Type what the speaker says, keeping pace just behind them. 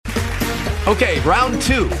Okay, round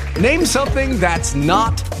two. Name something that's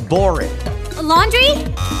not boring. A laundry?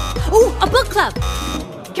 Ooh, a book club.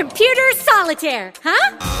 Computer solitaire,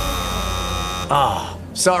 huh? Ah,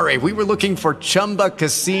 sorry, we were looking for Chumba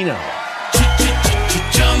Casino.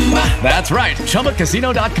 That's right,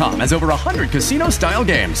 ChumbaCasino.com has over 100 casino-style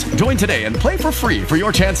games. Join today and play for free for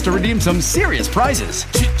your chance to redeem some serious prizes.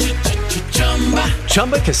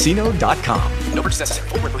 ChumbaCasino.com. No purchase necessary.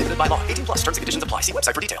 Void where prohibited by law. 18 plus. Terms and conditions apply. See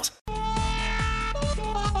website for details.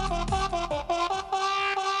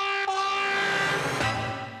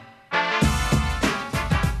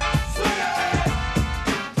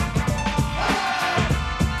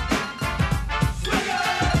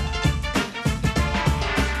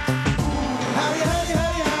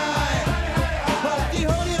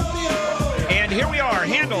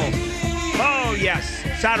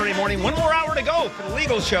 Saturday morning, one more hour to go for the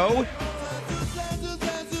legal show.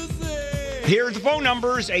 Here's the phone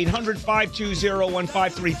numbers,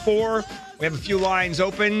 800-520-1534. We have a few lines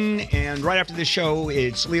open, and right after this show,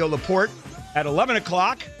 it's Leo Laporte at 11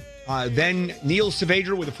 o'clock. Then Neil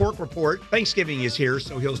Saavedra with the Fork Report. Thanksgiving is here,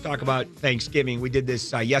 so he'll talk about Thanksgiving. We did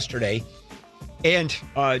this yesterday. And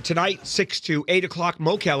tonight, 6 to 8 o'clock,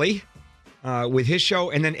 Mo Kelly with his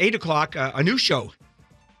show. And then 8 o'clock, a new show.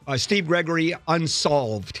 Steve Gregory,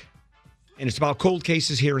 Unsolved. And it's about cold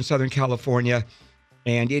cases here in Southern California.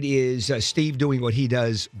 And it is Steve doing what he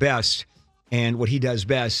does best. And what he does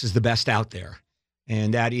best is the best out there.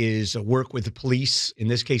 And that is work with the police, in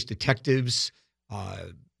this case, detectives,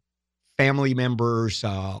 family members,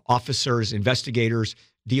 officers, investigators,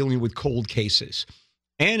 dealing with cold cases.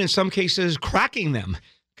 And in some cases, cracking them,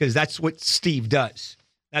 because that's what Steve does.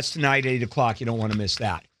 That's tonight at 8 o'clock. You don't want to miss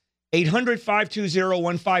that.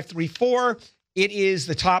 800-520-1534. It is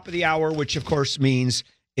the top of the hour, which, of course, means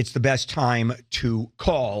it's the best time to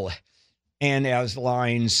call. And as the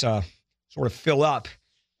lines sort of fill up,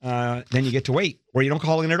 then you get to wait, or you don't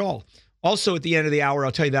call in at all. Also, at the end of the hour,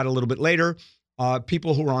 I'll tell you that a little bit later,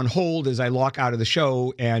 people who are on hold as I lock out of the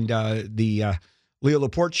show and the Leo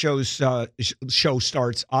Laporte show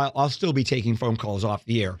starts, I'll still be taking phone calls off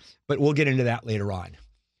the air. But we'll get into that later on.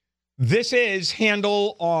 This is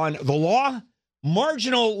Handel on the Law,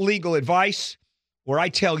 marginal legal advice, where I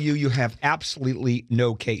tell you you have absolutely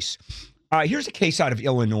no case. Here's a case out of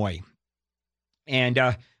Illinois,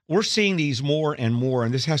 and we're seeing these more and more,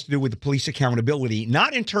 and this has to do with the police accountability,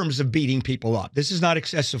 not in terms of beating people up. This is not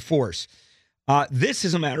excessive force. This,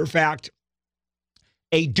 as a matter of fact,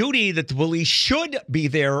 a duty that the police should be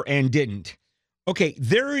there and didn't. Okay,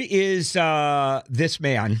 there is this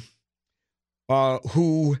man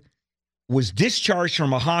who was discharged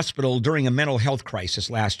from a hospital during a mental health crisis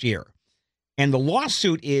last year. And the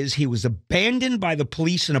lawsuit is he was abandoned by the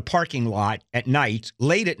police in a parking lot at night,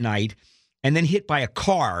 late at night, and then hit by a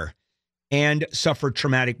car and suffered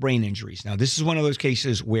traumatic brain injuries. Now, this is one of those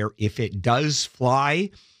cases where if it does fly,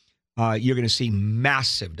 you're going to see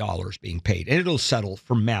massive dollars being paid, and it'll settle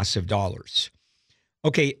for massive dollars.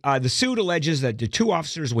 Okay, the suit alleges that the two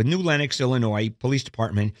officers with New Lenox, Illinois Police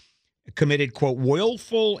Department committed, quote,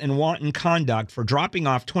 willful and wanton conduct for dropping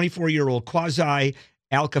off 24-year-old Quasi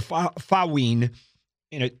Al-Kafawin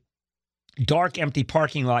in a dark, empty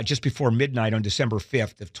parking lot just before midnight on December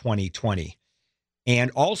 5th of 2020. And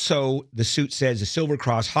also, the suit says the Silver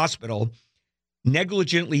Cross Hospital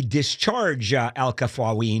negligently discharged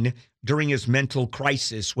Al-Kafawin during his mental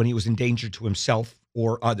crisis when he was in danger to himself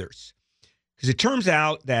or others. Because it turns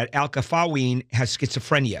out that Al-Kafawin has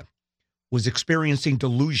schizophrenia, was experiencing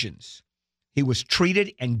delusions. He was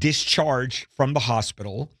treated and discharged from the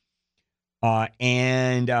hospital,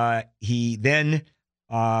 and he then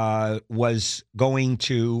was going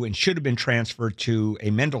to and should have been transferred to a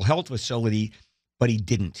mental health facility, but he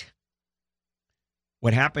didn't.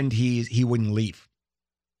 What happened, he wouldn't leave.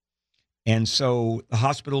 And so the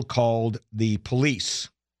hospital called the police.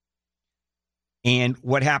 And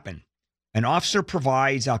what happened? An officer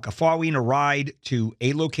provides Al-Kafawin a ride to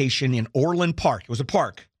a location in Orland Park. It was a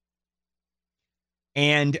park.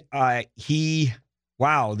 And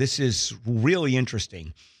wow, this is really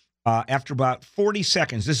interesting. After about 40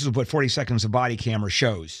 seconds, this is what 40 seconds of body camera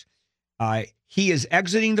shows. He is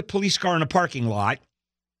exiting the police car in a parking lot,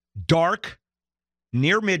 dark,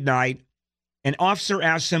 near midnight. An officer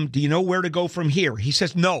asks him, do you know where to go from here? He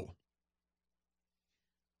says, no.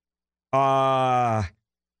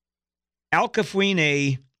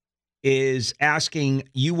 Al-Kafawin is asking,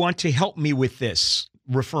 you want to help me with this,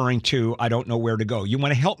 referring to, I don't know where to go. You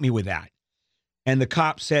want to help me with that? And the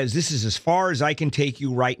cop says, this is as far as I can take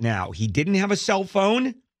you right now. He didn't have a cell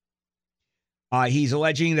phone. He's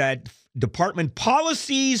alleging that department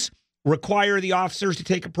policies require the officers to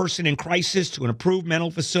take a person in crisis to an approved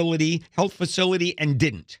health facility, and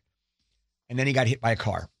didn't. And then he got hit by a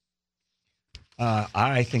car.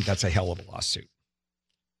 I think that's a hell of a lawsuit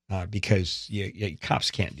because cops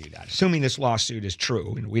can't do that. Assuming this lawsuit is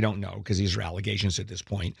true, and we don't know because these are allegations at this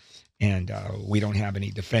point, and we don't have any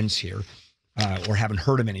defense here or haven't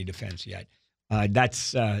heard of any defense yet.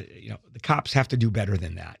 The cops have to do better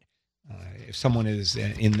than that. If someone is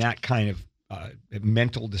in that kind of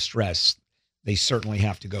mental distress, they certainly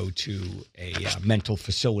have to go to a mental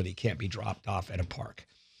facility. Can't be dropped off at a park.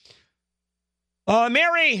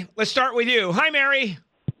 Mary, let's start with you. Hi, Mary.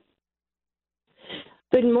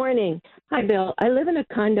 Good morning. Hi, Bill. I live in a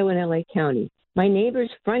condo in LA County. My neighbor's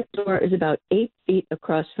front door is about 8 feet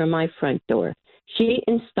across from my front door. She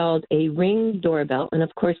installed a Ring doorbell, and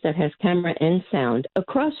of course that has camera and sound,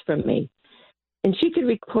 across from me. And she could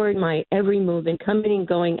record my every move and coming and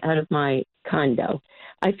going out of my condo.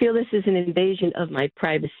 I feel this is an invasion of my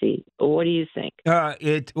privacy. What do you think?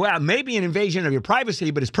 It may be an invasion of your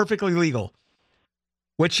privacy, but it's perfectly legal.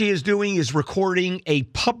 What she is doing is recording a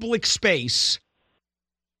public space,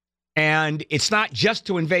 and it's not just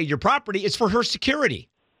to invade your property, it's for her security.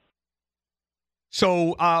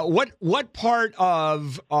 So what part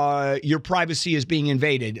of your privacy is being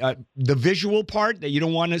invaded? The visual part, that you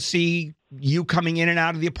don't want to see you coming in and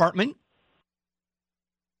out of the apartment?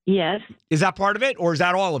 Yes. Is that part of it, or is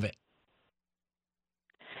that all of it?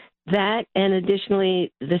 That, and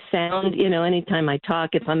additionally, the sound, anytime I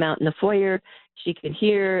talk, if I'm out in the foyer, she could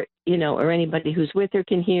hear, or anybody who's with her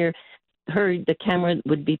can hear. The camera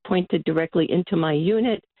would be pointed directly into my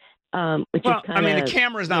unit. Which is kind of, the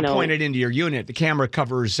camera is not pointed into your unit. The camera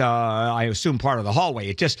covers, I assume, part of the hallway.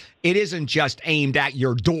 It isn't just aimed at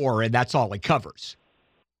your door, and that's all it covers.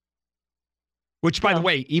 Which, by the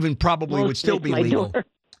way, even probably would still be legal. Door.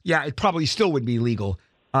 Yeah, it probably still would be legal.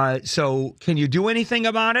 So can you do anything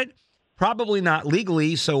about it? Probably not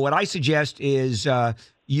legally. So what I suggest is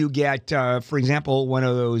you get, for example, one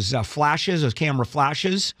of those flashes, those camera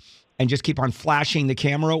flashes, and just keep on flashing the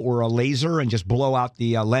camera, or a laser, and just blow out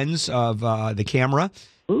the lens of the camera.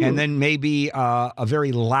 Ooh. And then maybe a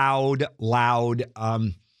very loud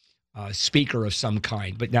speaker of some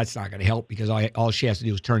kind. But that's not going to help because all she has to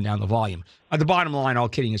do is turn down the volume. The bottom line, all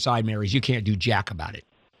kidding aside, Mary, is you can't do jack about it.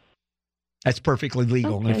 That's perfectly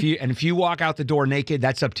legal. Okay. And if you walk out the door naked,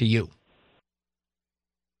 that's up to you.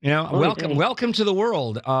 Welcome to the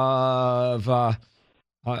world of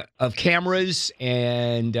cameras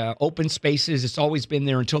and open spaces. It's always been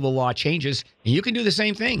there until the law changes. And you can do the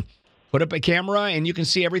same thing. Put up a camera and you can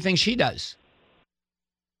see everything she does.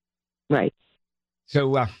 Right.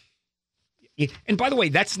 So, and by the way,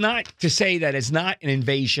 that's not to say that it's not an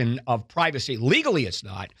invasion of privacy. Legally, it's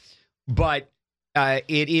not. But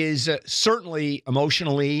it is certainly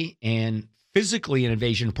emotionally and physically an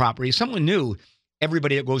invasion of property. If someone knew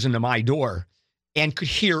everybody that goes into my door and could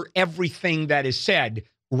hear everything that is said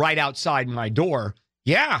right outside my door,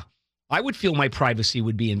 yeah, I would feel my privacy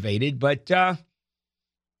would be invaded. But,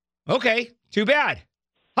 okay, too bad.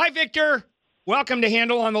 Hi, Victor. Welcome to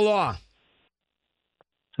Handle on the Law.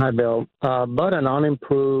 Hi, Bill. Bought an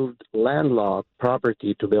unimproved landlocked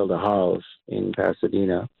property to build a house in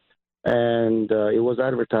Pasadena, and it was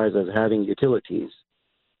advertised as having utilities.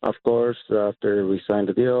 Of course, after we signed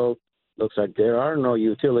the deal, looks like there are no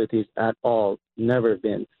utilities at all, never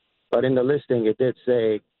been. But in the listing, it did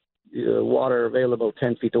say water available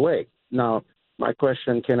 10 feet away. Now, my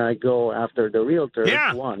question, can I go after the realtor?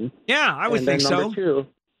 Yeah. One. Yeah, I would think so. Number two,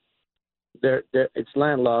 it's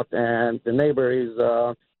landlocked, and the neighbor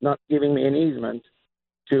is not giving me an easement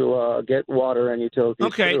to get water and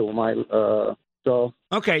utilities through my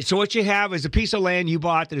Okay, so what you have is a piece of land you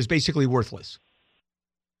bought that is basically worthless.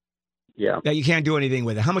 Yeah. That you can't do anything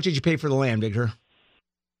with it. How much did you pay for the land, Victor?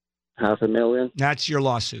 $500,000. That's your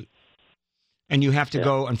lawsuit. And you have to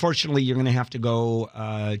go, unfortunately, you're going to have to go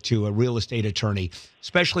to a real estate attorney,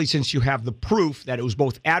 especially since you have the proof that it was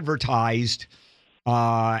both advertised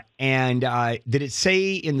and did it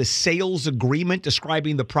say in the sales agreement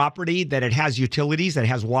describing the property that it has utilities, that it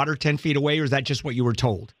has water 10 feet away, or is that just what you were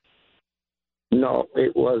told? No,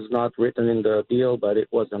 it was not written in the deal, but it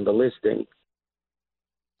was on the listing.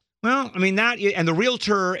 Well, I mean, and the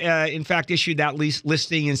realtor, in fact, issued that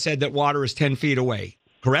listing and said that water is 10 feet away,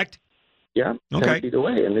 correct? Yeah, 10 feet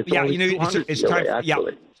away. And it's only 200 feet away,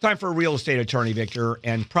 actually. It's time for a real estate attorney, Victor,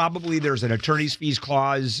 and probably there's an attorney's fees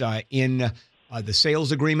clause in the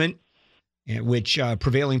sales agreement, which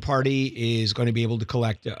prevailing party is going to be able to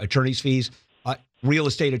collect attorney's fees. Real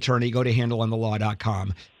estate attorney, go to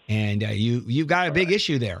handleonthelaw.com, and you've got a big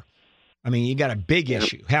issue there. I mean, you got a big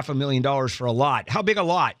issue, $500,000 for a lot. How big a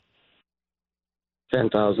lot?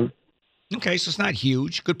 $10,000. Okay, so it's not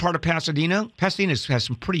huge. Good part of Pasadena. Pasadena has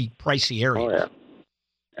some pretty pricey areas. Oh yeah.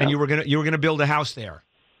 And you were gonna build a house there.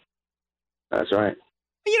 That's right.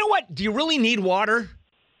 You know what? Do you really need water?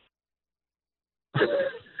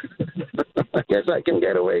 I guess I can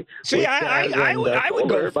get away. See, I would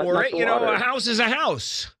go solar, for it. You know, water. a house is a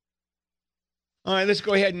house. All right, let's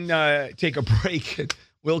go ahead and take a break.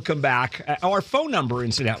 We'll come back. Our phone number,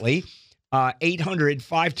 incidentally,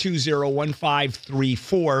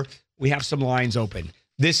 800-520-1534. We have some lines open.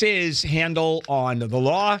 This is Handle on the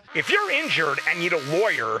Law. If you're injured and need a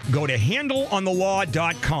lawyer, go to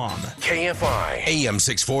handleonthelaw.com. KFI AM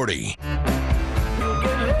 640.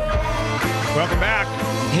 Welcome back.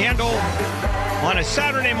 Handle on a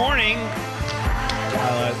Saturday morning.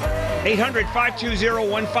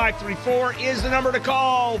 800-520-1534 is the number to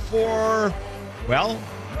call for, well,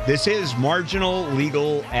 this is marginal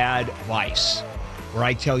legal advice, where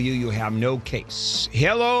I tell you have no case.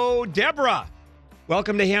 Hello, Deborah.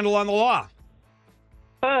 Welcome to Handle on the Law.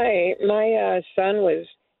 Hi. My son was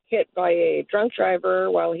hit by a drunk driver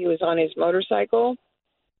while he was on his motorcycle.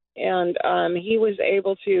 And he was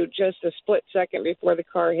able to, just a split second before the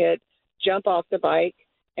car hit, jump off the bike.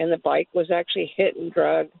 And the bike was actually hit and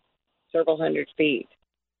dragged several hundred feet.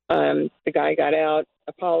 The guy got out,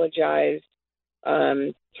 apologized,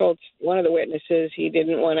 told one of the witnesses he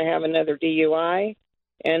didn't want to have another DUI,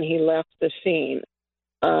 and he left the scene.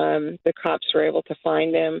 The cops were able to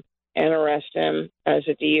find him and arrest him as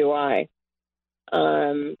a DUI.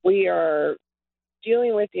 We are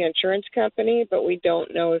dealing with the insurance company, but we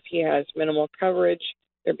don't know if he has minimal coverage.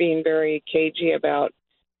 They're being very cagey about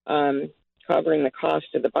covering the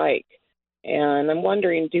cost of the bike. And I'm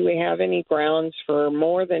wondering, do we have any grounds for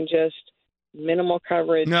more than just minimal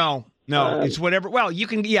coverage? No, it's whatever. Well, you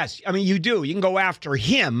can, yes. I mean, you do. You can go after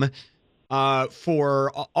him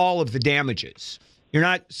for all of the damages. You're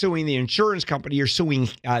not suing the insurance company. You're suing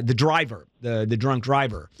the driver, the drunk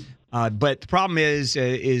driver. But the problem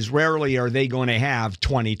is rarely are they going to have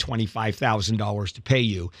 $20,000, $25,000 to pay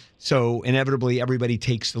you. So inevitably, everybody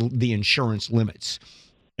takes the insurance limits.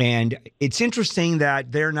 And it's interesting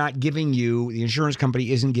that they're not giving you, the insurance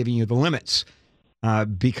company isn't giving you the limits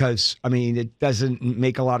because, I mean, it doesn't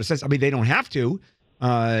make a lot of sense. I mean, they don't have to.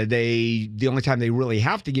 The only time they really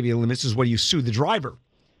have to give you the limits is when you sue the driver.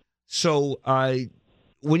 So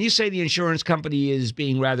when you say the insurance company is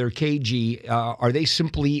being rather cagey, are they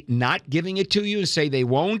simply not giving it to you and say they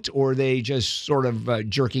won't, or are they just sort of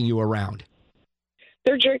jerking you around?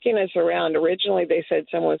 They're jerking us around. Originally, they said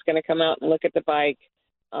someone was going to come out and look at the bike.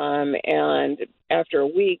 And after a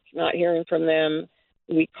week not hearing from them,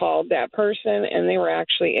 we called that person, and they were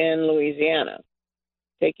actually in Louisiana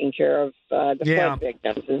taking care of the flood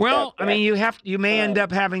victims. And well, stuff. I mean, you may end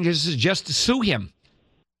up having to just to sue him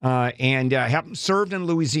and have him served in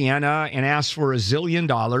Louisiana and ask for $1 zillion.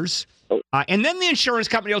 And then the insurance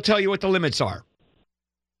company will tell you what the limits are.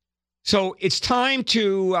 So it's time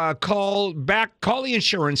to call the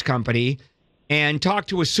insurance company and talk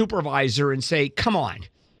to a supervisor and say, come on.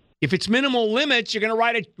 If it's minimal limits, you're going to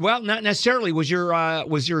write it. Well, not necessarily. Was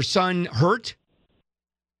your son hurt?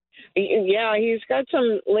 Yeah, he's got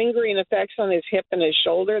some lingering effects on his hip and his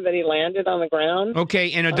shoulder that he landed on the ground.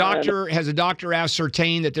 Okay, and has a doctor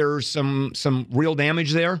ascertained that there's some real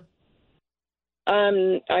damage there?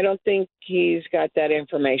 I don't think he's got that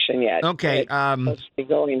information yet. Okay, supposed to be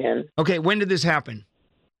going in. Okay, when did this happen?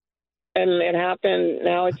 And it happened.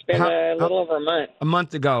 Now it's been a little over a month. A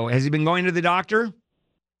month ago. Has he been going to the doctor?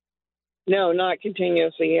 No, not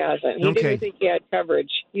continuously. He hasn't. He didn't think he had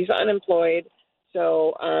coverage. He's unemployed,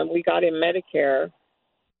 so we got him Medi-Cal.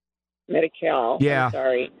 Yeah. I'm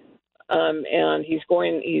sorry. And he's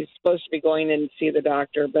supposed to be going in to see the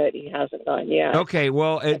doctor, but he hasn't gone yet. Okay.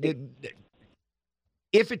 Well,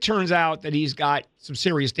 if it turns out that he's got some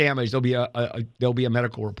serious damage, there'll be a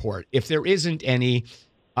medical report. If there isn't any,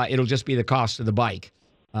 it'll just be the cost of the bike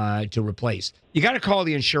to replace. You got to call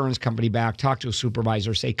the insurance company back, talk to a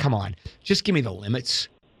supervisor, say, come on, just give me the limits.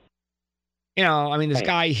 You know, I mean, this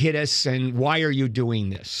guy hit us, and why are you doing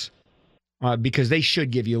this? Because they should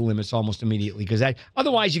give you limits almost immediately, because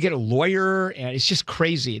otherwise you get a lawyer, and it's just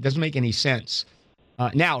crazy. It doesn't make any sense.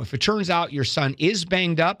 Now, if it turns out your son is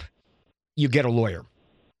banged up, you get a lawyer,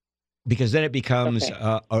 because then it becomes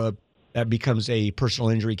that becomes a personal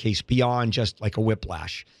injury case beyond just like a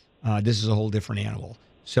whiplash. This is a whole different animal.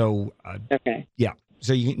 So, yeah.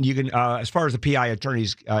 So you can as far as the PI attorney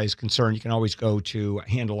is concerned, you can always go to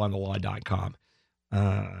handleonthelaw.com.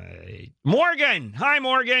 Morgan. Hi,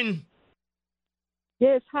 Morgan.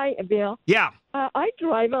 Yes. Hi, Bill. Yeah. I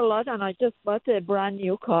drive a lot, and I just bought a brand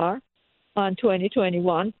new car. on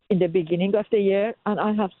 2021 in the beginning of the year, and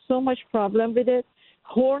I have so much problem with it.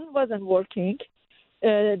 Horn wasn't working.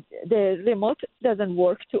 The remote doesn't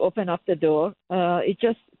work to open up the door. It's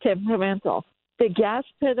just temperamental. The gas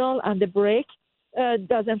pedal and the brake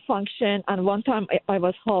doesn't function. And one time I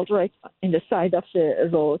was hauled right in the side of the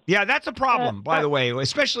road. Yeah, that's a problem, by the way,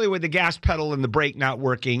 especially with the gas pedal and the brake not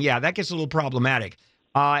working. Yeah, that gets a little problematic.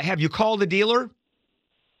 Have you called the dealer?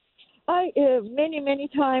 I many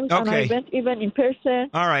times, Okay. and I went even in person.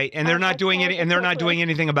 All right, and they're not doing it, and they're not doing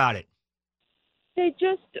anything about it. They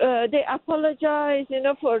just they apologize,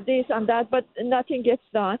 for this and that, but nothing gets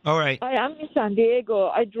done. All right. I am in San Diego.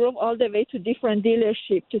 I drove all the way to different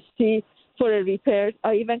dealerships to see for a repair.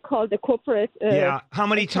 I even called the corporate. Yeah. How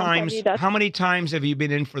many times? company that- How many times have you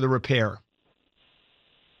been in for the repair?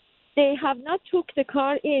 They have not took the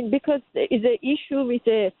car in because there is an issue with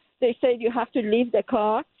the. They said you have to leave the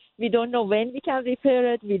car. We don't know when we can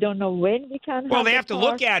repair it. We don't know when we can. Well, they have to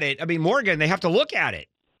look at it. I mean, Morgan, they have to look at it.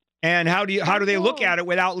 And how do they look at it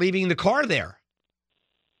without leaving the car there?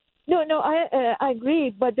 No, I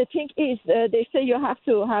agree. But the thing is, they say you have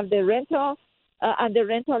to have the rental, and the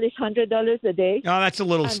rental is $100 a day. No, that's a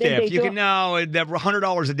little And then stiff. they You can no, the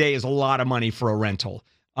 $100 a day is a lot of money for a rental.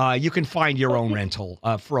 You can find your own rental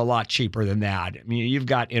for a lot cheaper than that. I mean, you've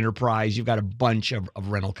got Enterprise, you've got a bunch of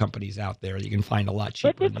rental companies out there. You can find a lot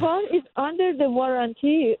cheaper. But the car is under the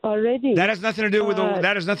warranty already. That has nothing to do with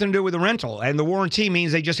the rental, and the warranty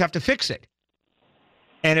means they just have to fix it.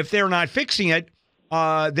 And if they're not fixing it,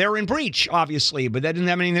 they're in breach, obviously. But that doesn't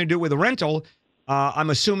have anything to do with the rental. I'm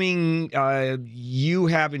assuming you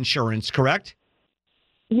have insurance, correct?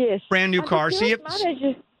 Yes. Brand new And car.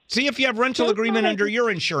 the See if you have rental Sales agreement manager- under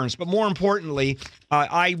your insurance. But more importantly,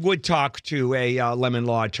 I would talk to a Lemon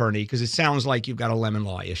Law attorney because it sounds like you've got a Lemon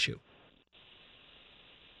Law issue.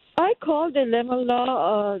 I called the Lemon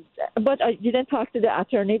Law, but I didn't talk to the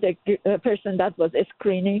attorney, the person that was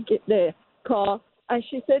screening the call. And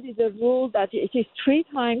she said it's a rule that it is 3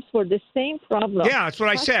 times for the same problem. Yeah, that's what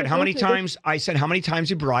I said. How many times? I said, how many times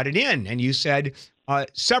you brought it in? And you said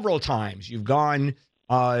several times. You've gone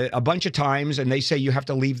a bunch of times, and they say you have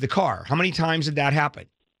to leave the car. How many times did that happen?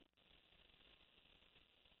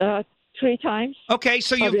 3 times. Okay,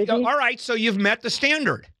 so all right, so you've met the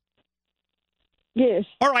standard. Yes.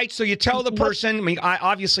 All right, so you tell the person, I mean,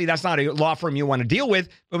 obviously that's not a law firm you want to deal with,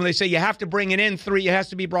 but when they say you have to bring it in it has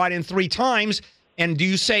to be brought in 3 times, and do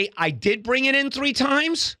you say, I did bring it in 3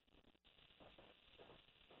 times?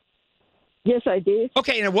 Yes, I did.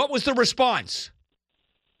 Okay, and what was the response?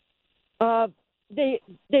 They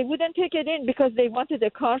wouldn't take it in because they wanted the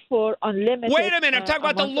car for unlimited. Wait a minute, I'm talking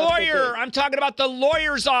about the lawyer. I'm talking about the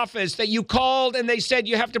lawyer's office that you called and they said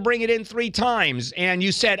you have to bring it in 3 times. And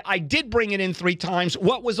you said, I did bring it in 3 times.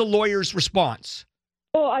 What was the lawyer's response?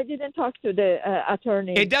 Oh, I didn't talk to the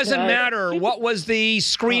attorney. It doesn't matter. What was the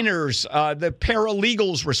screener's, the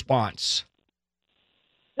paralegal's response?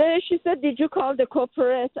 She said, did you call the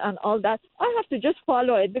corporate and all that? I have to just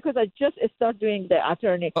follow it because I just started doing the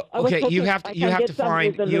attorney. Okay, you have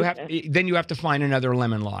to find another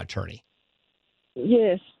Lemon Law attorney.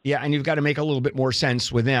 Yes. Yeah, and you've got to make a little bit more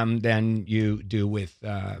sense with them than you do with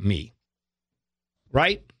me.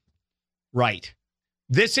 Right? Right.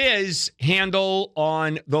 This is Handle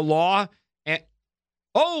on the Law.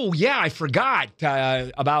 Oh, yeah, I forgot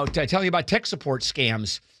about telling you about tech support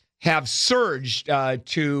scams have surged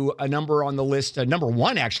to a number on the list, number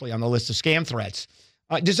 1 actually on the list of scam threats,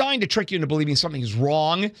 designed to trick you into believing something is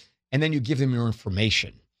wrong, and then you give them your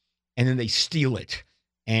information, and then they steal it.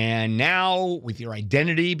 And now with your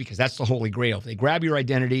identity, because that's the holy grail, if they grab your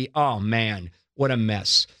identity, oh man, what a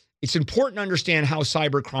mess. It's important to understand how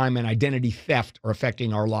cybercrime and identity theft are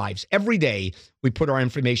affecting our lives. Every day, we put our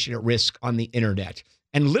information at risk on the internet.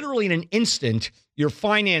 And literally in an instant, your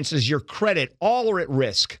finances, your credit, all are at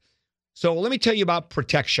risk. So let me tell you about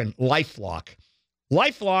protection, LifeLock.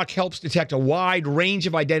 LifeLock helps detect a wide range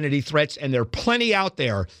of identity threats, and there are plenty out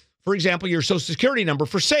there. For example, your Social Security number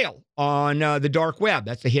for sale on the dark web.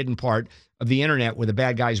 That's the hidden part of the internet where the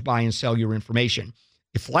bad guys buy and sell your information.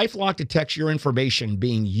 If LifeLock detects your information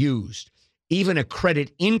being used, even a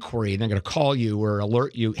credit inquiry, they're going to call you or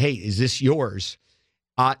alert you, hey, is this yours?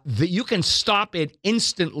 You can stop it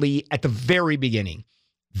instantly at the very beginning.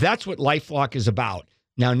 That's what LifeLock is about.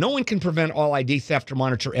 Now, no one can prevent all ID theft or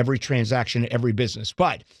monitor every transaction at every business,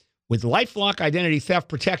 but with LifeLock Identity Theft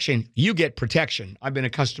Protection, you get protection. I've been a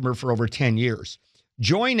customer for over 10 years.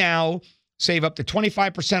 Join now. Save up to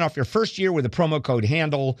 25% off your first year with the promo code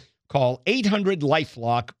HANDLE. Call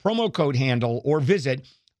 800-LifeLock, promo code HANDLE, or visit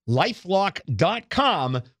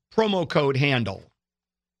lifelock.com, promo code HANDLE.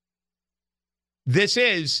 This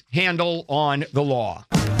is Handle on the Law.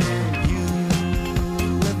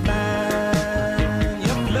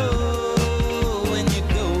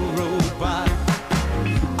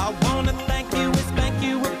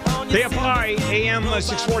 KFI AM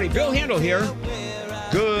 640. Bill Handel here.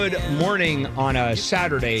 Good morning on a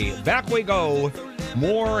Saturday. Back we go.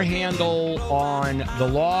 More Handle on the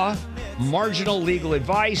Law. Marginal legal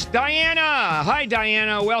advice. Diana. Hi,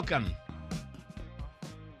 Diana. Welcome.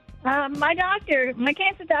 My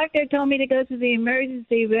cancer doctor told me to go to the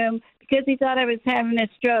emergency room because he thought I was having a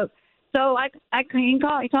stroke. So he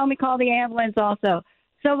told me to call the ambulance also.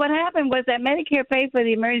 So what happened was that Medicare paid for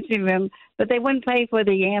the emergency room, but they wouldn't pay for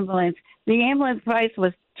the ambulance. The ambulance price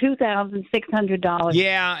was $2,600.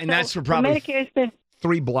 Yeah, and so that's for probably Medicare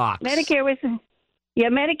 3 blocks. Medicare was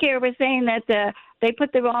saying that they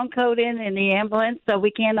put the wrong code in the ambulance, so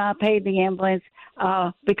we cannot pay the ambulance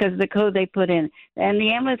because of the code they put in, and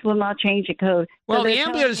the ambulance will not change the code. Well, so the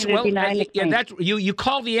ambulance. That's you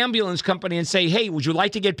call the ambulance company and say, "Hey, would you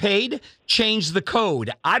like to get paid? Change the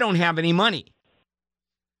code. I don't have any money."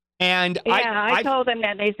 And I told them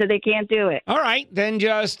that. They said they can't do it. All right, then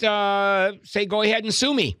just say, "Go ahead and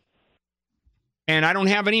sue me." And I don't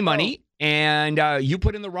have any money, and you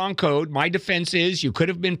put in the wrong code. My defense is you could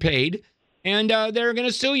have been paid, and they're going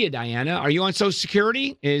to sue you, Diana. Are you on Social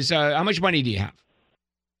Security? How much money do you have?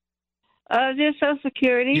 Just Social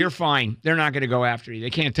Security. You're fine. They're not going to go after you. They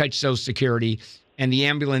can't touch Social Security. And the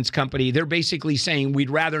ambulance company, they're basically saying we'd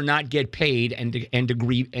rather not get paid and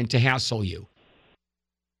to hassle you.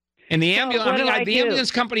 And the ambulance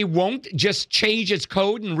company won't just change its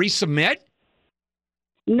code and resubmit?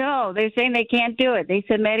 No, they're saying they can't do it. They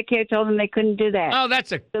said Medicare told them they couldn't do that. Oh,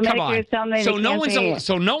 come on. So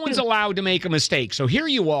no one's allowed to make a mistake. So here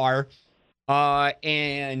you are.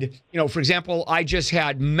 And, for example, I just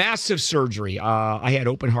had massive surgery. I had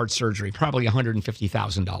open heart surgery, probably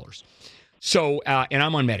 $150,000. So, and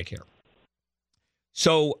I'm on Medicare.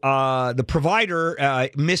 So the provider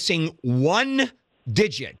missing one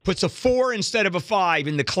digit, puts a 4 instead of a 5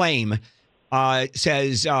 in the claim,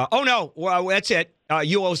 says, oh, no, well, that's it.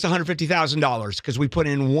 You owe us $150,000 because we put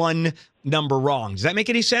in one number wrong. Does that make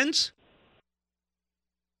any sense?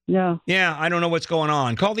 No. Yeah, I don't know what's going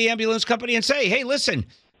on. Call the ambulance company and say, hey, listen,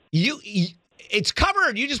 it's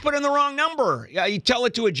covered. You just put in the wrong number. You tell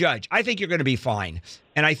it to a judge. I think you're going to be fine.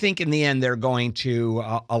 And I think in the end, they're going to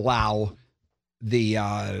allow the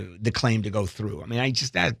claim to go through. I mean,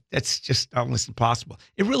 that's just almost impossible.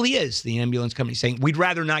 It really is. The ambulance company saying, we'd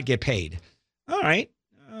rather not get paid. All right.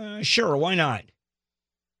 Sure. Why not?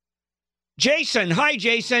 Jason. Hi,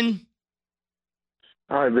 Jason.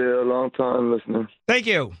 Hi, Bill. Long time listener. Thank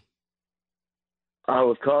you. I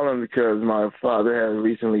was calling because my father had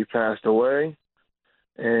recently passed away.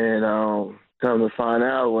 And come to find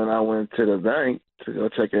out, when I went to the bank to go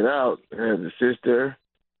check it out, his sister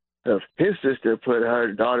put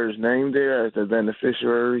her daughter's name there as the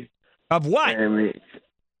beneficiary. Of what?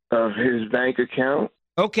 Of his bank account.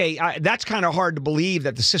 Okay, that's kind of hard to believe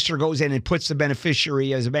that the sister goes in and puts the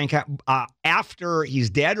beneficiary as a bank account after he's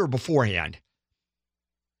dead or beforehand.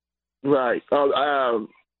 Right. I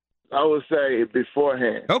would say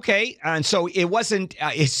beforehand. Okay, and so it wasn't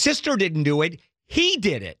his sister didn't do it; he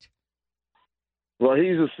did it. Well,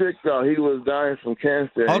 he's a sick though. He was dying from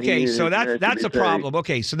cancer. Okay, so that's a problem.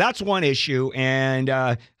 Okay, so that's one issue. And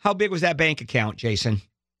how big was that bank account, Jason?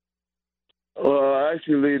 Well,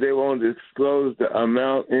 actually, they won't disclose the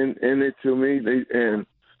amount in it to me. They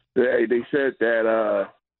said that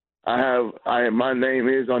my name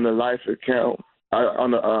is on the life account,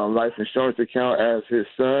 on the life insurance account as his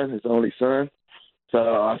son, his only son. So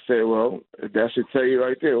I said, well, that should tell you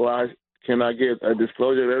right there. Why can I get a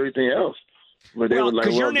disclosure of everything else? But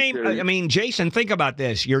because your name, Jason, think about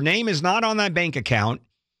this. Your name is not on that bank account.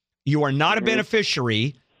 You are not a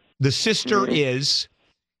beneficiary. The sister is.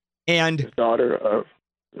 And the daughter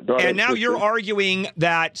and now you're arguing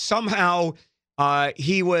that somehow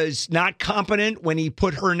he was not competent when he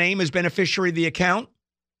put her name as beneficiary of the account?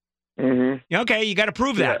 Mm-hmm. Okay, you got to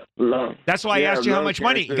prove that. Yeah, that's why I asked you how much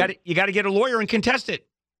money. You got to get a lawyer and contest it.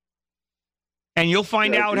 And you'll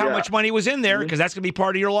find out how much money was in there because that's going to be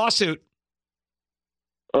part of your lawsuit.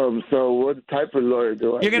 So what type of lawyer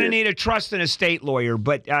do I You're going to need a trust and estate lawyer,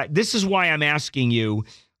 but this is why I'm asking you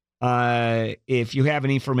if you have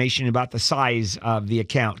any information about the size of the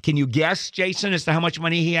account. Can you guess, Jason, as to how much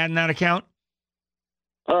money he had in that account?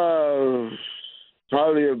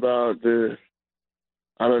 Probably about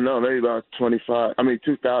maybe about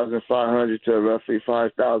 $2,500 to roughly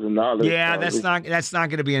 $5,000. Yeah, probably. that's not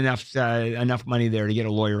going to be enough money there to get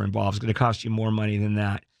a lawyer involved. It's going to cost you more money than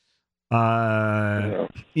that. Yeah.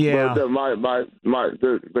 But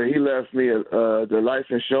he left me the life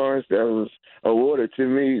insurance that was awarded to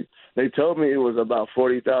me. They told me it was about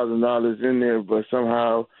 $40,000 in there, but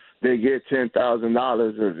somehow they get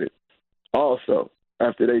 $10,000 of it also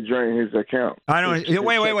after they drain his account. I don't.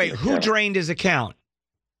 Wait. Who drained his account?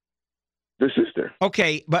 The sister.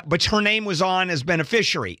 Okay, but her name was on as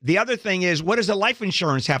beneficiary. The other thing is, what does the life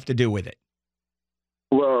insurance have to do with it?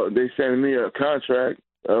 Well, they sent me a contract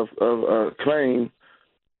of a claim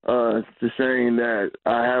to saying that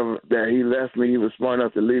he left me. He was smart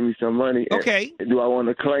enough to leave me some money. Okay. And do I want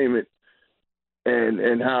to claim it?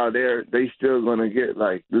 And how they still gonna get,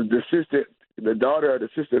 like, the sister, the daughter of the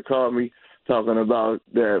sister called me talking about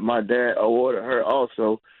that my dad awarded her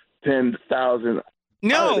also $10,000.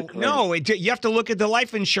 No. You have to look at the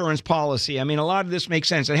life insurance policy. I mean, a lot of this makes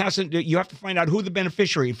sense. You have to find out who the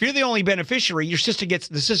beneficiary. If you're the only beneficiary, the sister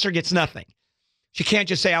gets nothing. She can't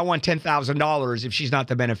just say, I want $10,000 if she's not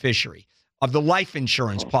the beneficiary of the life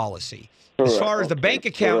insurance policy. As far as the bank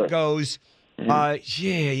account goes, you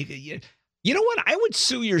know what? I would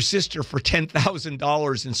sue your sister for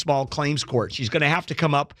 $10,000 in small claims court. She's going to have to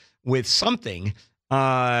come up with something.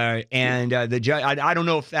 The judge, I don't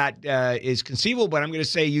know if that is conceivable, but I'm going to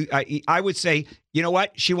say I would say, you know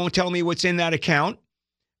what? She won't tell me what's in that account.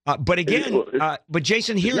 But again, but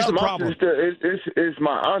Jason, here's the problem. It's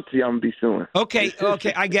my auntie I'm be suing. Okay,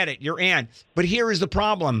 I get it. Your aunt. But here is the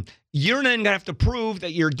problem. You're then going to have to prove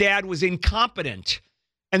that your dad was incompetent.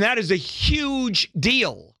 And that is a huge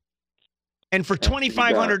deal. And for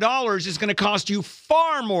 $2,500, it's going to cost you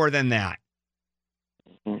far more than that.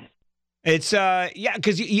 It's,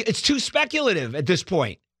 because it's too speculative at this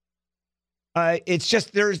point. It's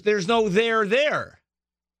just there's no there.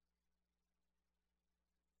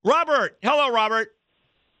 Robert. Hello, Robert.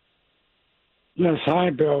 Yes, hi,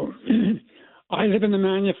 Bill. I live in a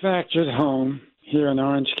manufactured home here in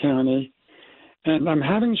Orange County, and I'm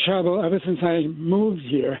having trouble ever since I moved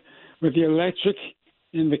here with the electric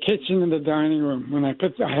in the kitchen and the dining room. I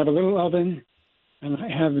have a little oven, and I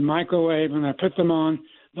have the microwave. When I put them on,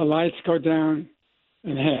 the lights go down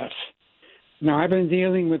in half. Now, I've been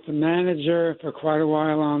dealing with the manager for quite a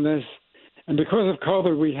while on this, and because of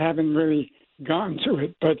COVID, we haven't really gotten to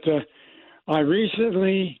it, but I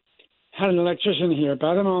recently had an electrician here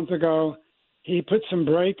about a month ago. He put some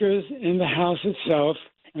breakers in the house itself,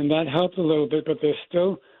 and that helped a little bit, but there's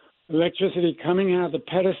still electricity coming out of the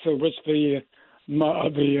pedestal, which the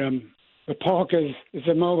park is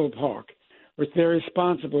a mobile park, which they're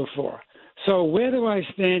responsible for. So where do I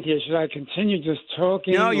stand here? Should I continue just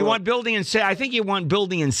talking? No, you want building and I think you want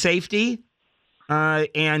building and safety,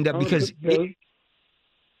 because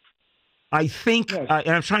I think, and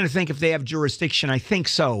I'm trying to think if they have jurisdiction. I think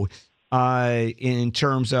so. In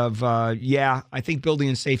terms of, I think building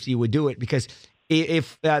and safety would do it, because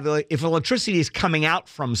if electricity is coming out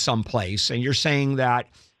from someplace, and you're saying that,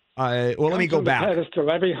 let me go back. Pedestal.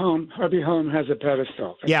 Every home has a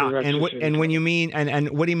pedestal. Yeah, and when you mean, and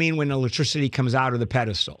what do you mean when electricity comes out of the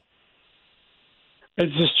pedestal?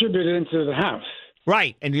 It's distributed into the house.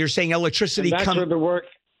 Right, and you're saying electricity comes. That's where the work.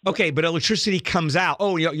 Okay, but electricity comes out.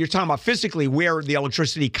 Oh, you're talking about physically where the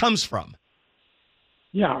electricity comes from.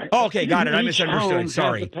 Yeah. Oh, okay, got it. I misunderstood.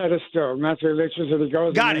 Sorry. The pedestal, and that's where electricity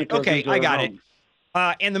goes. Got it. Okay, I got it.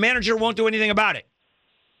 And the manager won't do anything about it.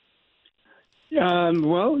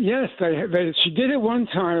 Well, yes, she did it one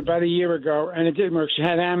time about a year ago, and it didn't work. She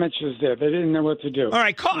had amateurs there; they didn't know what to do. All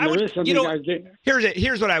right,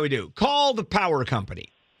 here's what I would do: call the power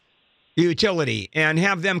company, the utility, and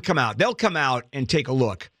have them come out. They'll come out and take a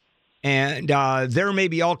look, and there may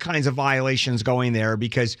be all kinds of violations going there,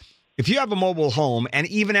 because if you have a mobile home and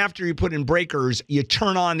even after you put in breakers, you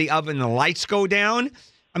turn on the oven and the lights go down.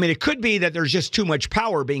 I mean, it could be that there's just too much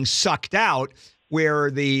power being sucked out, where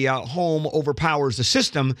the home overpowers the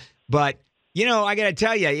system. But, I got to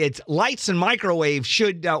tell you, it's lights and microwave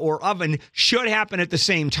or oven should happen at the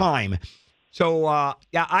same time. So,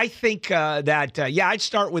 I think I'd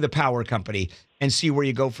start with a power company and see where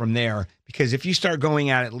you go from there. Because if you start going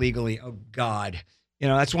at it legally, oh, God,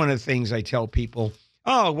 that's one of the things I tell people.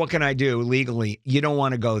 Oh, what can I do legally? You don't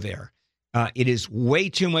want to go there. It is way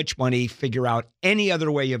too much money. Figure out any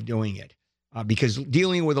other way of doing it. Because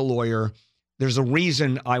dealing with a lawyer, there's a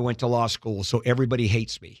reason I went to law school, so everybody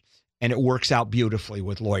hates me. And it works out beautifully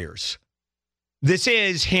with lawyers. This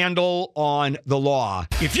is Handle on the Law.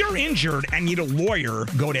 If you're injured and need a lawyer,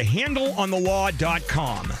 go to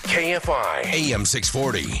handleonthelaw.com. KFI AM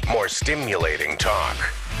 640. More stimulating talk.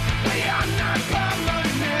 We are not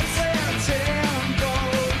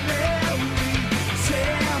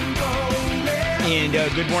And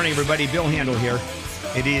good morning, everybody. Bill Handel here.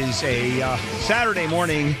 It is a Saturday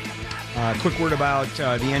morning. Quick word about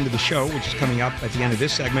the end of the show, which is coming up at the end of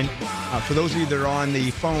this segment. For those of you that are on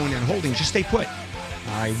the phone and holding, just stay put.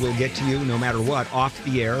 I will get to you no matter what, off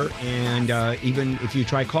the air. And even if you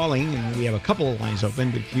try calling, and we have a couple of lines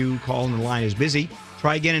open, but if you call and the line is busy,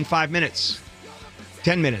 try again in 5 minutes,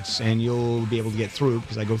 10 minutes, and you'll be able to get through,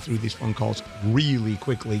 because I go through these phone calls really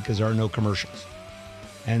quickly because there are no commercials.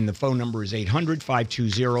 And the phone number is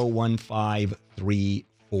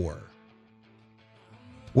 800-520-1534.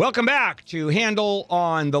 Welcome back to Handel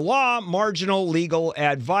on the Law, Marginal Legal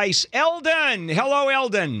Advice. Eldon. Hello,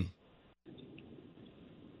 Eldon.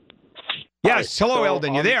 Yes. Hi. Hello,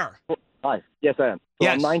 Eldon. You there? Hi. Yes, I am. So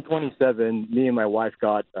yes. On 9/27, me and my wife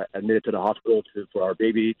got admitted to the hospital for our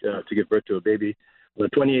baby, to give birth to a baby. On the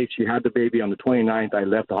 28th, she had the baby. On the 29th, I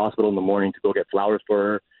left the hospital in the morning to go get flowers for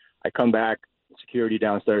her. I come back. Security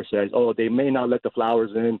downstairs says, "Oh, they may not let the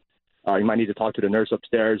flowers in. You might need to talk to the nurse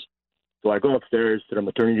upstairs." So I go upstairs to the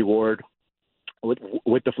maternity ward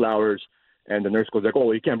with the flowers, and the nurse goes like, "Oh,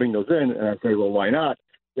 well, you can't bring those in." And I say, "Well, why not?"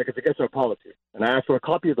 Yeah, because it gets our policy. And I asked for a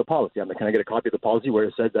copy of the policy. I'm like, "Can I get a copy of the policy where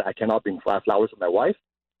it says that I cannot bring flowers with my wife?"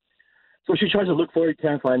 So she tries to look for it,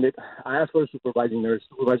 can't find it. I ask for a supervising nurse.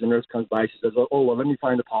 Supervising nurse comes by. She says, "Oh, well, let me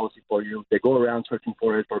find the policy for you." They go around searching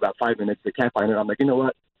for it for about 5 minutes. They can't find it. I'm like, "You know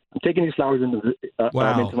what? I'm taking these flowers into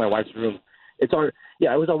my wife's room." It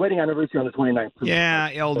was our wedding anniversary on the 29th. Yeah,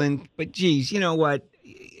 Eldon. But geez, you know what?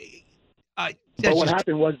 But what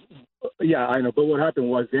happened was, yeah, I know. But what happened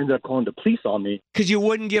was they ended up calling the police on me. Because you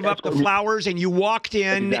wouldn't give up the flowers, and you walked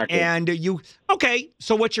in, Exactly. and you. Okay,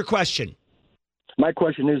 so what's your question? My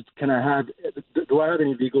question is, do I have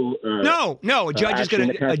any legal? No. A judge is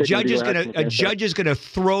going to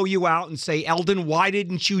throw you out and say, "Eldon, why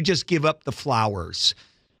didn't you just give up the flowers?"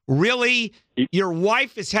 Really? Your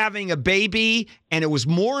wife is having a baby, and it was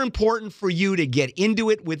more important for you to get into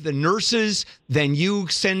it with the nurses than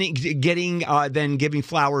than giving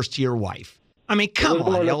flowers to your wife. I mean, come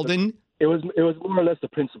on, Eldon. It was more or less the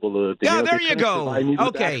principle of the thing. Yeah, there you go.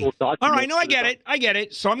 Okay. All right. No, I get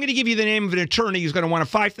it. So I'm going to give you the name of an attorney who's going to want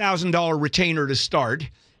a $5,000 retainer to start.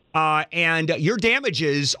 And your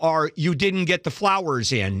damages are you didn't get the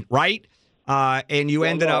flowers in, right? And you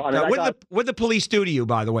ended up. What did the police do to you,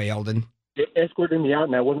 by the way, Eldon? They escorted me out,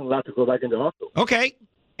 and I wasn't allowed to go back into the hospital. Okay.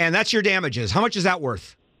 And that's your damages. How much is that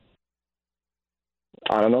worth?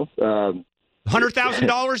 I don't know.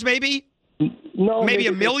 $100,000 maybe? No. Maybe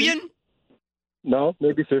 $1 million? No,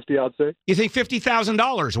 maybe 50, I'd say. You think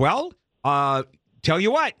 $50,000? Well, tell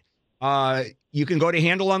you what, you can go to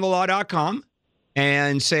handelonthelaw.com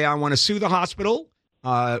and say, I want to sue the hospital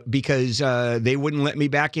because they wouldn't let me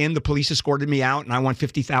back in. The police escorted me out, and I want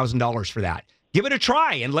 $50,000 for that. Give it a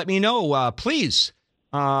try and let me know, please,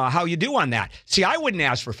 how you do on that. See, I wouldn't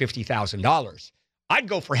ask for $50,000. I'd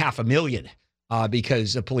go for $500,000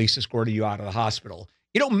 because the police escorted you out of the hospital.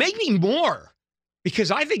 Maybe more,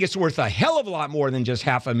 because I think it's worth a hell of a lot more than just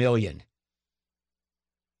 $500,000.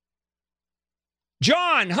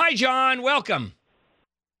 John. Hi, John. Welcome.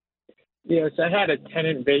 Yes, I had a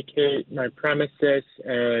tenant vacate my premises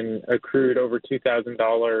and accrued over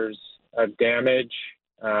 $2,000 of damage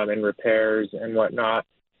and repairs and whatnot.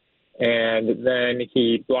 And then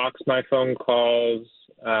he blocks my phone calls,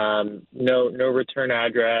 no return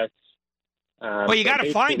address. Well, you got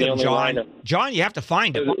to find him, John. John, you have to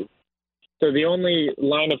find him. So the only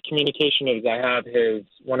line of communication is I have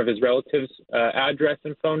one of his relatives' address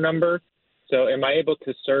and phone number. So am I able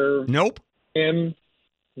to serve him,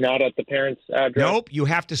 not at the parent's address? Nope. You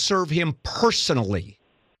have to serve him personally.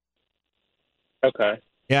 Okay.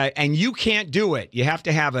 Yeah, and you can't do it. You have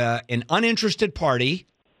to have an uninterested party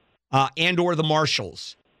and or the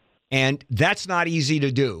marshals. And that's not easy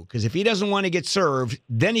to do, because if he doesn't want to get served,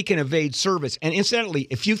 then he can evade service. And incidentally,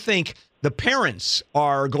 if you think the parents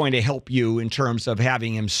are going to help you in terms of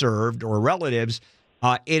having him served or relatives,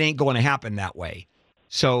 it ain't going to happen that way.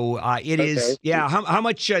 So it is. Yeah. How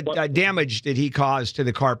much damage did he cause to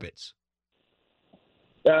the carpets?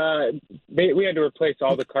 We had to replace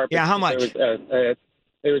all the carpets. Yeah. How much?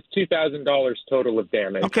 It was $2,000 total of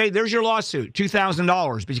damage. Okay. There's your lawsuit,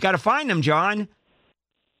 $2,000. But you got to find him, John.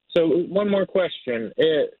 So one more question.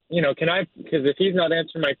 Can I, because if he's not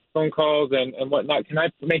answering my phone calls and whatnot, can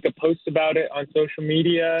I make a post about it on social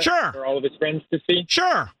media? Sure. For all of his friends to see?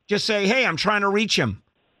 Sure. Just say, hey, I'm trying to reach him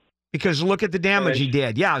because look at the damage he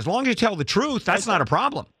did. Yeah, as long as you tell the truth, that's not a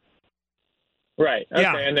problem. Right. Okay.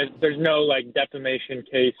 Yeah. And there's no, defamation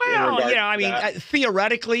case in regards to that?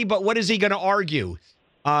 Theoretically, but what is he going to argue?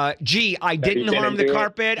 I didn't harm the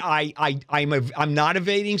carpet. I'm not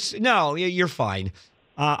evading. No, you're fine.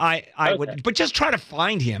 I would, but just try to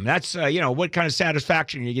find him. That's what kind of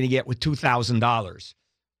satisfaction you're going to get with $2,000.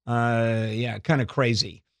 Yeah, kind of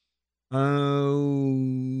crazy. Let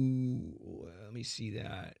me see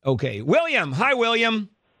that. Okay, William. Hi, William.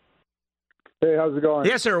 Hey, how's it going?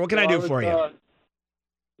 Yes, sir. What can I do for you? Was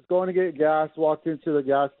going to get gas. Walked into the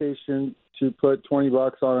gas station to put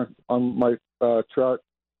 $20 on my truck,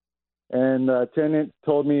 and the attendant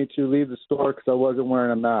told me to leave the store because I wasn't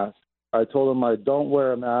wearing a mask. I told him I don't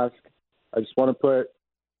wear a mask. I just want to put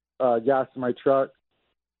gas in my truck.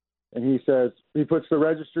 And he puts the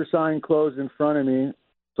register sign closed in front of me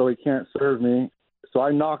so he can't serve me. So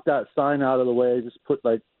I knocked that sign out of the way, just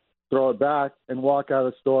throw it back and walk out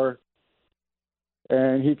of the store.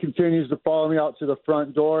 And he continues to follow me out to the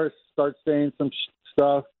front door, starts saying some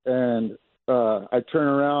stuff. And I turn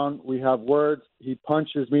around. We have words. He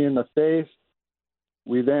punches me in the face.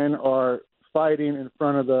 We then are fighting in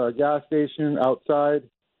front of the gas station outside.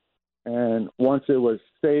 And once it was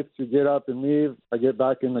safe to get up and leave, I get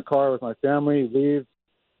back in the car with my family, leave,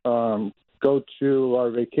 go to our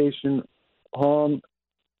vacation home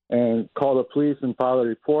and call the police and file a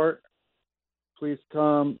report. Police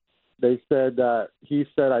come. They said that he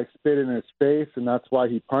said I spit in his face, and that's why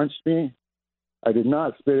he punched me. I did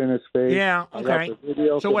not spit in his face. Yeah, okay.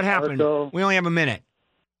 So what happened? We only have a minute.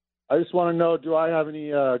 I just want to know, do I have any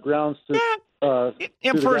grounds to...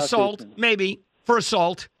 for assault, maybe. For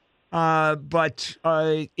assault. But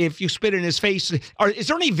if you spit in his face... is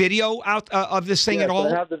there any video out of this thing at all?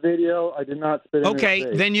 I have the video. I did not spit in his face.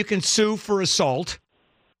 Okay, then you can sue for assault.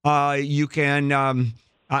 You can...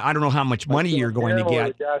 I don't know how much money you're going to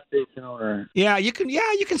get. The gas station owner. Yeah, you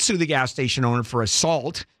can sue the gas station owner for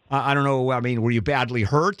assault. I don't know. I mean, were you badly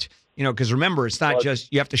hurt? Because remember, it's not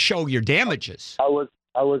just you have to show your damages. I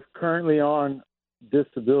was currently on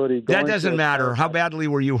disability. That doesn't matter. How badly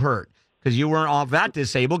were you hurt? Because you weren't all that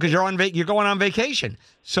disabled. Because you're going on vacation.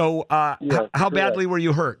 So how badly were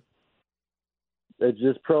you hurt? It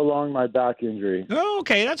just prolonged my back injury. Oh,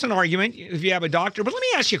 okay, that's an argument if you have a doctor. But let me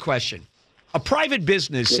ask you a question. A private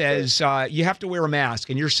business says you have to wear a mask,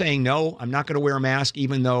 and you're saying, no, I'm not going to wear a mask,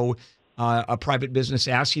 even though a private business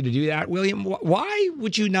asks you to do that. William, why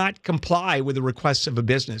would you not comply with the requests of a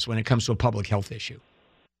business when it comes to a public health issue?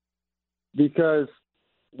 Because,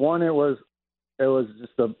 one, it was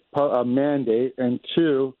just a mandate, and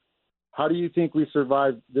two, how do you think we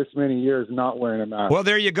survived this many years not wearing a mask? Well,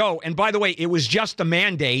 there you go. And by the way, it was just a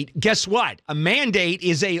mandate. Guess what? A mandate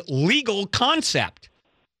is a legal concept.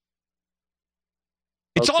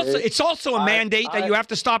 It's also a mandate that you have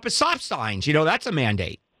to stop at stop signs. That's a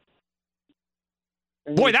mandate.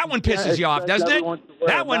 Boy, that one pisses you off, doesn't it?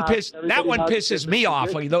 That one pisses me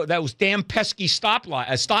off. Like those damn pesky stop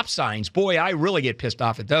signs. Boy, I really get pissed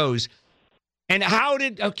off at those. And how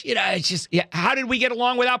did we get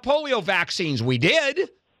along without polio vaccines? We did.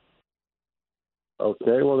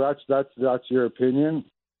 Okay, well that's your opinion.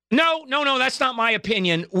 No, that's not my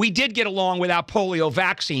opinion. We did get along without polio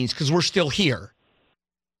vaccines because we're still here.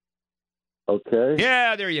 Okay.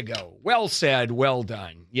 Yeah, there you go. Well said. Well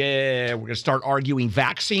done. Yeah, we're going to start arguing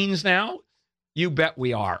vaccines now. You bet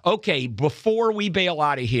we are. Okay, before we bail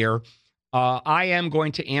out of here, I am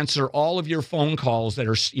going to answer all of your phone calls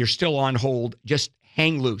that you're still on hold. Just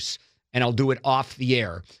hang loose, and I'll do it off the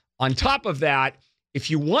air. On top of that,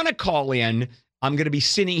 if you want to call in, I'm going to be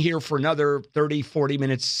sitting here for another 30, 40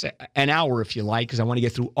 minutes, an hour if you like, because I want to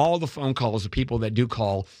get through all the phone calls of people that do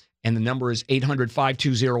call. And the number is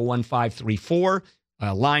 800-520-1534.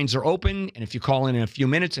 Lines are open, and if you call in a few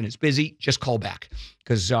minutes and it's busy, just call back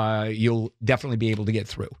because you'll definitely be able to get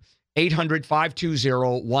through.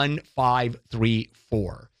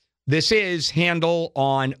 800-520-1534. This is Handel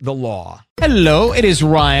on the Law. Hello, it is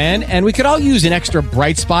Ryan, and we could all use an extra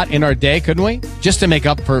bright spot in our day, couldn't we? Just to make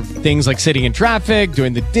up for things like sitting in traffic,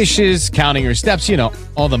 doing the dishes, counting your steps,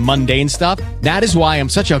 all the mundane stuff. That is why I'm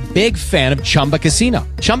such a big fan of Chumba Casino.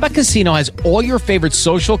 Chumba Casino has all your favorite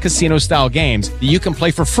social casino-style games that you can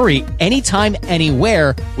play for free anytime,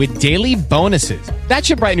 anywhere with daily bonuses. That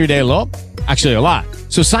should brighten your day a little. Actually, a lot.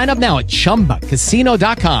 So sign up now at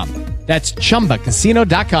ChumbaCasino.com. That's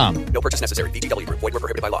ChumbaCasino.com. No purchase necessary. VGW Group. Void where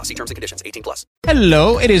prohibited by law. See terms and conditions. 18+.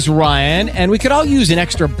 Hello, it is Ryan, and we could all use an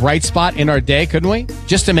extra bright spot in our day, couldn't we?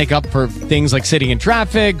 Just to make up for things like sitting in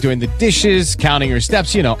traffic, doing the dishes, counting your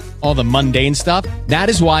steps, all the mundane stuff. That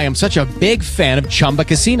is why I'm such a big fan of Chumba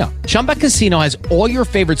Casino. Chumba Casino has all your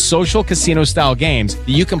favorite social casino-style games that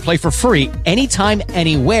you can play for free anytime,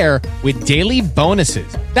 anywhere with daily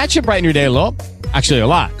bonuses. That should brighten your day a little. Actually, a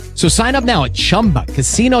lot. So sign up now at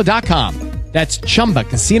ChumbaCasino.com. That's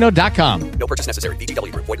ChumbaCasino.com. No purchase necessary.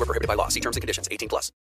 VGW Group. Void where prohibited by law. See terms and conditions. 18+.